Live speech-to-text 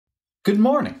Good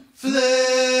morning.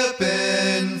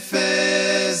 Flippin'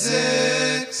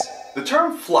 physics. The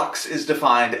term flux is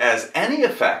defined as any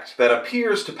effect that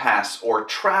appears to pass or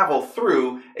travel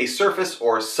through a surface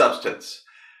or substance.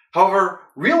 However,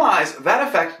 realize that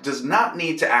effect does not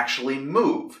need to actually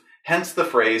move, hence the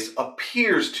phrase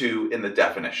appears to in the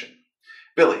definition.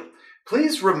 Billy,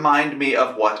 please remind me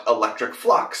of what electric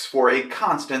flux for a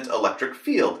constant electric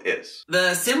field is.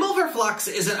 The symbol for flux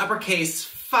is an uppercase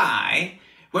phi.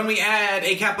 When we add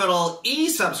a capital E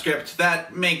subscript,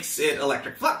 that makes it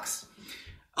electric flux.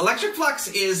 Electric flux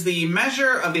is the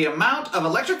measure of the amount of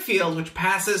electric field which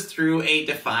passes through a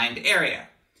defined area.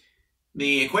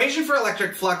 The equation for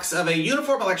electric flux of a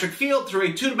uniform electric field through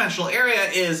a two-dimensional area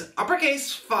is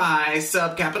uppercase phi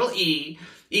sub capital E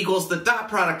equals the dot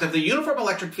product of the uniform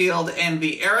electric field and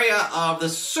the area of the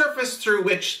surface through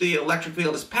which the electric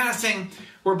field is passing,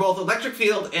 where both electric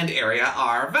field and area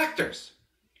are vectors.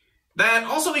 That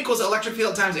also equals electric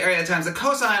field times area times the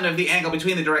cosine of the angle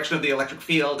between the direction of the electric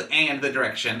field and the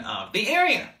direction of the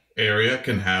area. Area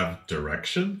can have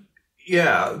direction?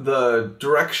 Yeah, the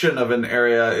direction of an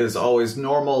area is always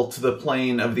normal to the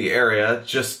plane of the area,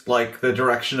 just like the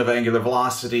direction of angular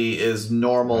velocity is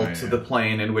normal to the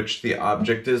plane in which the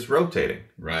object is rotating.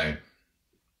 Right.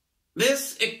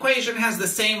 This equation has the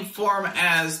same form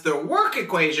as the work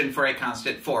equation for a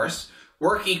constant force.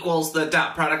 Work equals the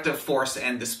dot product of force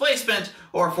and displacement,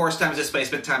 or force times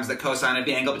displacement times the cosine of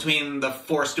the angle between the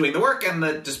force doing the work and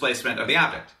the displacement of the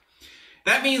object.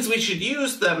 That means we should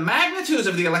use the magnitudes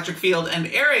of the electric field and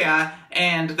area,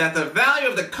 and that the value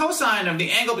of the cosine of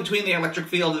the angle between the electric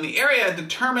field and the area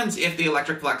determines if the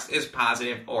electric flux is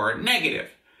positive or negative.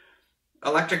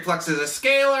 Electric flux is a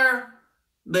scalar.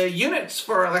 The units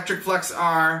for electric flux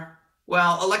are,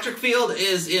 well, electric field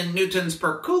is in newtons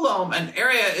per coulomb and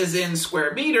area is in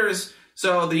square meters,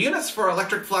 so the units for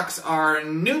electric flux are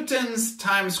newtons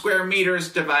times square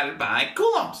meters divided by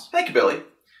coulombs. Thank you, Billy.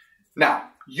 Now,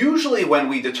 usually when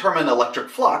we determine electric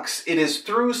flux, it is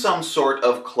through some sort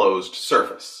of closed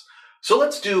surface. So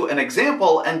let's do an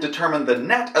example and determine the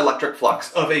net electric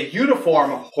flux of a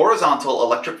uniform horizontal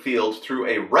electric field through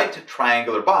a right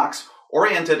triangular box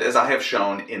oriented as I have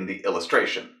shown in the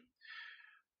illustration.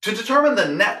 To determine the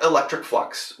net electric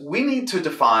flux, we need to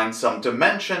define some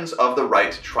dimensions of the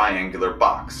right triangular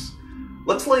box.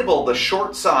 Let's label the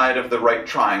short side of the right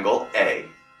triangle A,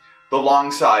 the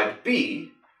long side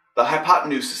B, the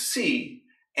hypotenuse C,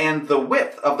 and the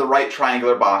width of the right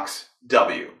triangular box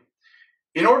W.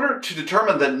 In order to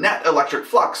determine the net electric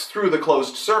flux through the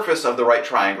closed surface of the right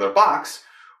triangular box,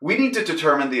 we need to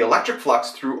determine the electric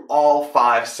flux through all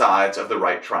 5 sides of the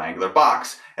right triangular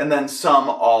box, and then sum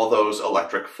all those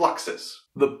electric fluxes.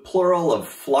 The plural of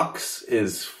flux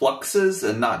is fluxes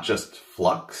and not just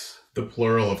flux. The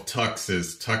plural of tux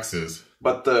is tuxes.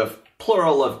 But the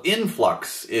plural of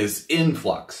influx is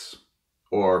influx,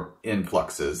 or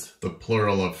influxes. The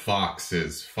plural of fox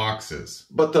is foxes.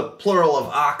 But the plural of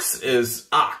ox is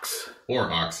ox.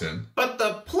 Or oxen. But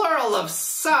the plural of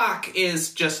sock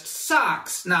is just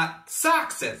socks, not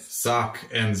sockses. Sock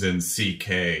ends in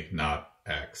CK, not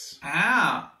X.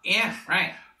 Oh, yeah,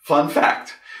 right. Fun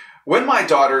fact. When my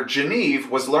daughter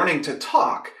Genevieve was learning to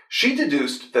talk, she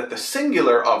deduced that the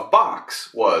singular of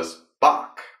box was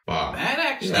Bach. Bob. That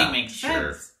actually makes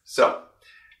sense. So,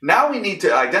 now we need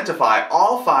to identify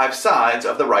all 5 sides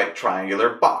of the right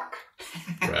triangular Bach.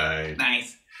 Right.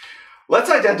 Nice. Let's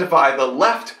identify the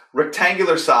left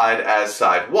rectangular side as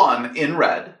side 1 in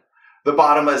red, the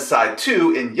bottom as side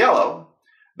 2 in yellow,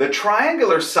 the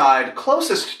triangular side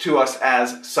closest to us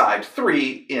as side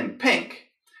 3 in pink,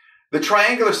 the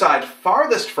triangular side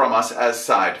farthest from us as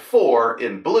side 4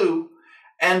 in blue,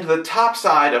 and the top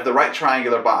side of the right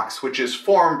triangular box, which is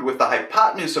formed with the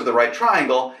hypotenuse of the right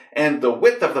triangle and the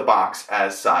width of the box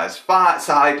as side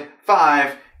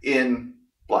 5 in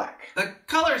black. The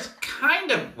colors kind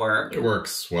of work. It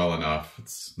works well enough.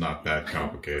 It's not that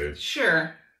complicated.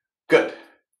 Sure. Good.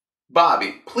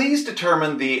 Bobby, please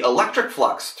determine the electric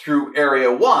flux through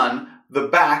area 1, the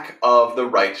back of the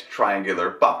right triangular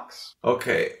box.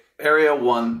 Okay, area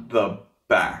 1, the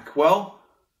back. Well,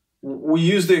 we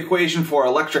use the equation for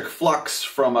electric flux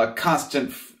from a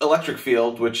constant electric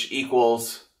field, which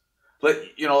equals...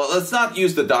 let's not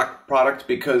use the dot product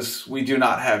because we do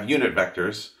not have unit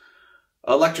vectors.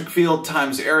 Electric field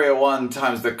times area 1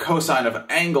 times the cosine of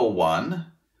angle 1.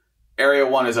 Area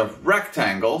 1 is a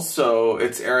rectangle, so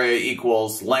its area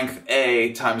equals length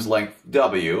A times length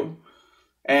W.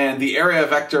 And the area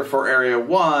vector for area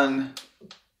 1,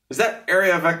 is that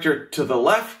area vector to the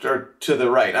left or to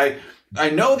the right? I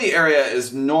know the area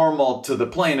is normal to the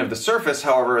plane of the surface,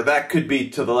 however, that could be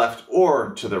to the left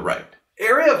or to the right.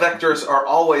 Area vectors are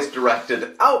always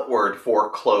directed outward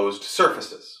for closed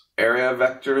surfaces. Area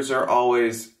vectors are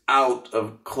always out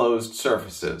of closed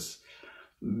surfaces.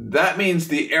 That means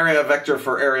the area vector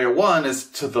for area 1 is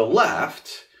to the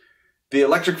left, the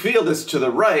electric field is to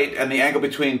the right, and the angle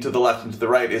between to the left and to the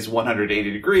right is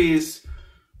 180 degrees.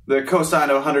 The cosine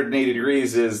of 180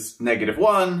 degrees is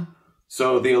 -1,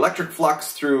 so the electric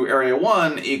flux through area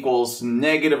 1 equals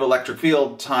negative electric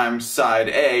field times side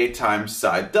A times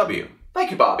side W. Thank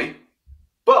you, Bobby.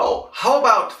 Bo, how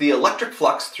about the electric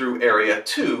flux through area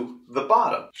 2, the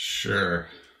bottom? Sure.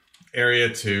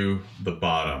 Area 2, the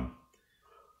bottom.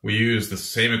 We use the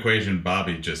same equation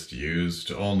Bobby just used,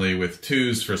 only with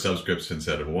 2's for subscripts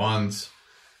instead of 1's.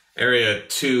 Area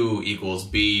 2 equals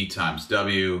B times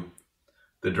W.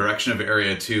 The direction of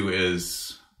area 2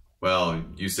 is, well,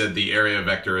 you said the area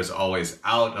vector is always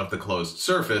out of the closed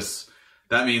surface.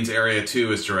 That means area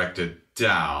 2 is directed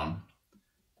down.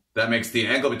 That makes the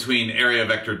angle between area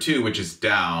vector 2, which is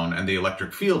down, and the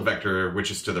electric field vector, which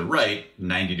is to the right,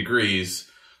 90 degrees,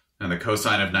 and the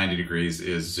cosine of 90 degrees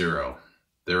is 0.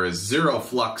 There is 0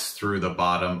 flux through the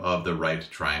bottom of the right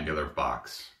triangular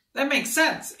box. That makes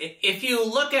sense. If you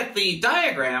look at the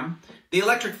diagram, the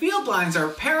electric field lines are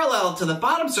parallel to the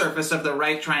bottom surface of the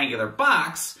right triangular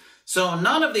box, so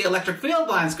none of the electric field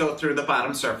lines go through the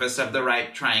bottom surface of the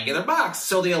right triangular box.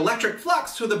 So the electric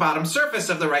flux through the bottom surface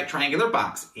of the right triangular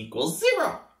box equals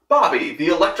 0. Bobby, the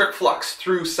electric flux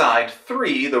through side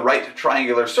 3, the right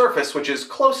triangular surface, which is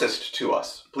closest to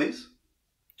us, please.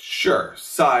 Sure,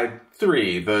 side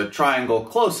 3, the triangle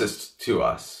closest to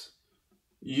us.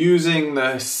 Using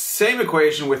the same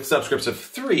equation with subscripts of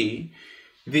 3,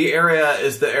 the area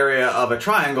is the area of a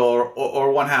triangle,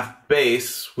 or 1/2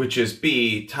 base, which is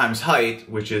B, times height,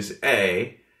 which is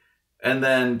A, and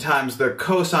then times the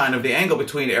cosine of the angle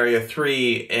between area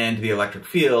 3 and the electric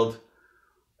field.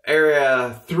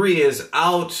 Area 3 is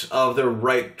out of the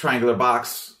right triangular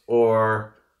box,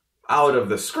 or out of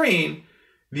the screen.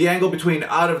 The angle between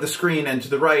out of the screen and to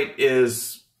the right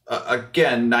is,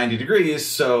 again, 90 degrees.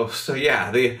 So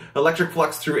yeah, the electric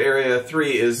flux through area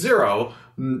 3 is 0.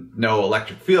 No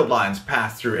electric field lines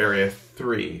pass through area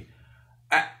 3.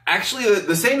 Actually,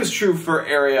 the same is true for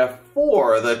area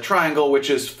 4, the triangle which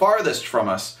is farthest from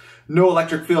us. No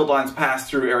electric field lines pass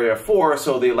through area 4,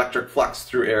 so the electric flux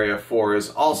through area 4 is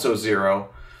also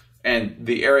 0. And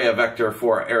the area vector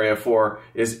for area 4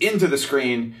 is into the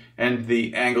screen, and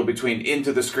the angle between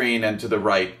into the screen and to the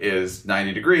right is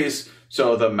 90 degrees.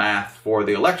 So the math for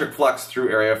the electric flux through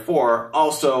area 4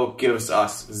 also gives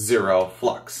us 0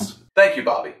 flux. Thank you,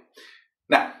 Bobby.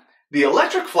 Now, the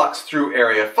electric flux through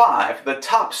area 5, the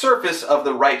top surface of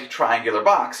the right triangular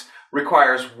box,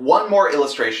 requires one more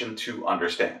illustration to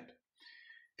understand.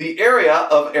 The area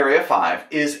of area 5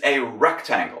 is a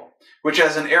rectangle, which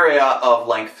has an area of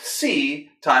length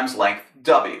C times length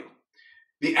W.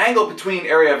 The angle between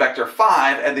area vector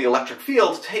 5 and the electric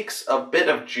field takes a bit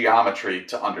of geometry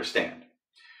to understand.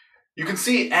 You can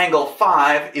see angle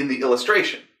 5 in the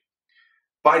illustration.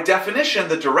 By definition,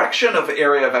 the direction of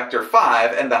area vector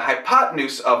 5 and the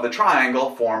hypotenuse of the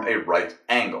triangle form a right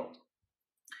angle.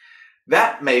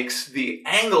 That makes the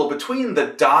angle between the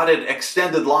dotted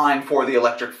extended line for the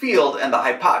electric field and the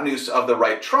hypotenuse of the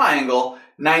right triangle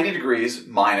 90 degrees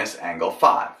minus angle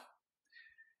 5.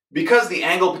 Because the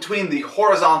angle between the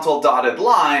horizontal dotted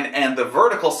line and the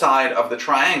vertical side of the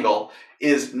triangle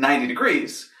is 90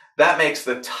 degrees, that makes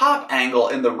the top angle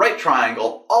in the right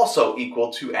triangle also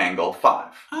equal to angle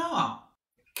 5. Oh,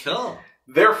 cool.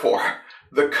 Therefore,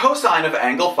 the cosine of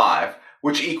angle 5,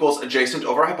 which equals adjacent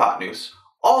over hypotenuse,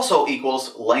 also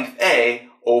equals length A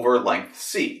over length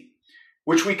C,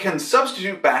 which we can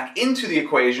substitute back into the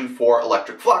equation for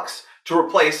electric flux to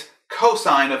replace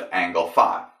cosine of angle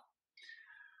 5.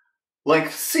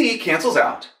 Length C cancels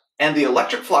out, and the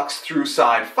electric flux through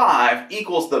side 5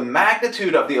 equals the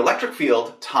magnitude of the electric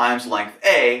field times length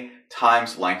A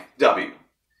times length W.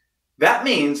 That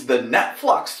means the net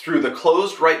flux through the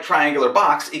closed right triangular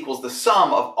box equals the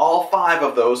sum of all 5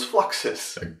 of those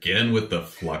fluxes. Again with the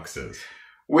fluxes.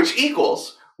 Which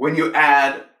equals, when you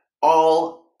add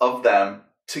all of them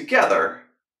together,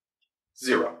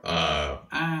 0.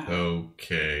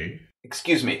 Okay.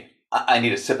 Excuse me, I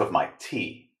need a sip of my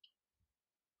tea.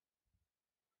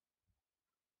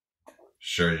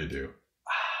 Sure you do.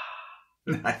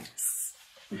 Nice.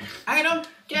 I don't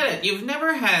get it. You've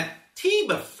never had tea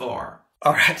before.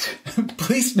 All right,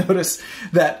 please notice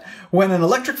that when an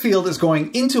electric field is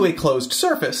going into a closed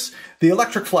surface, the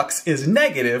electric flux is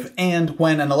negative, and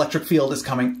when an electric field is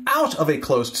coming out of a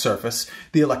closed surface,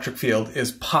 the electric field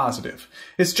is positive.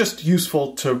 It's just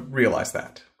useful to realize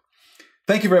that.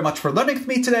 Thank you very much for learning with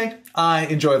me today. I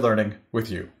enjoyed learning with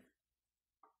you.